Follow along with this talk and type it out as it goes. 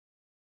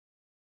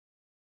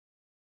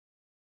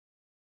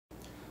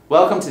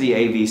Welcome to the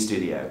AV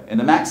Studio in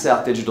the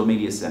Maxxsouth Digital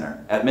Media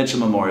Center at Mitchell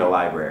Memorial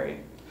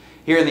Library.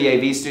 Here in the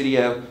AV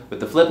Studio, with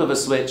the flip of a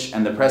switch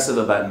and the press of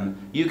a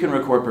button, you can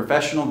record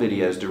professional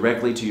videos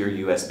directly to your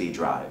USB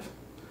drive.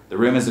 The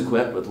room is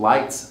equipped with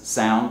lights,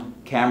 sound,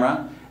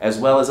 camera, as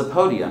well as a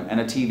podium and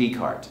a TV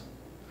cart.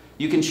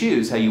 You can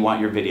choose how you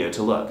want your video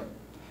to look.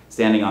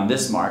 Standing on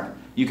this mark,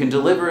 you can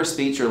deliver a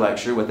speech or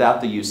lecture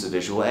without the use of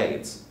visual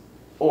aids.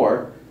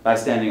 Or, by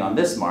standing on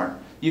this mark,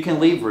 you can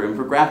leave room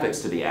for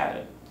graphics to be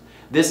added.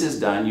 This is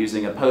done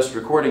using a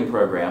post-recording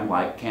program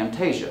like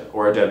Camtasia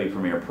or Adobe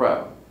Premiere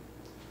Pro.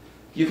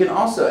 You can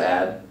also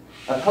add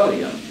a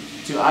podium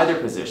to either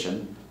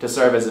position to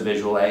serve as a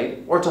visual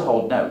aid or to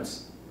hold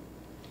notes.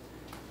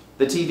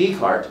 The TV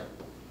cart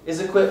is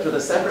equipped with a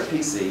separate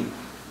PC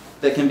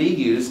that can be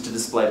used to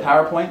display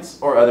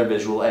PowerPoints or other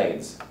visual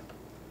aids.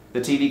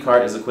 The TV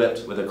cart is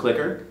equipped with a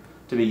clicker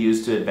to be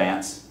used to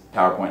advance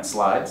PowerPoint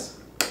slides,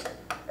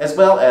 as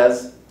well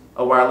as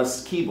a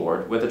wireless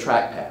keyboard with a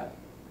trackpad.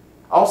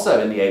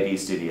 Also in the AV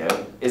Studio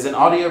is an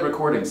audio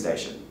recording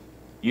station.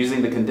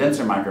 Using the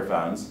condenser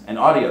microphones and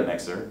audio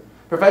mixer,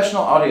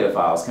 professional audio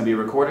files can be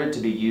recorded to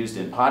be used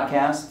in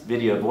podcasts,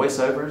 video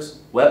voiceovers,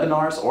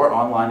 webinars, or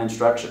online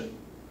instruction.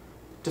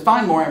 To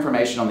find more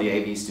information on the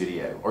AV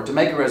Studio or to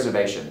make a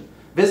reservation,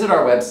 visit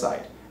our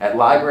website at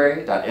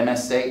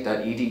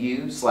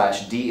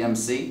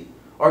library.msstate.edu/DMC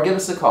or give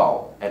us a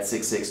call at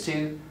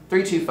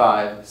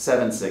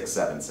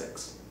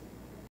 662-325-7676.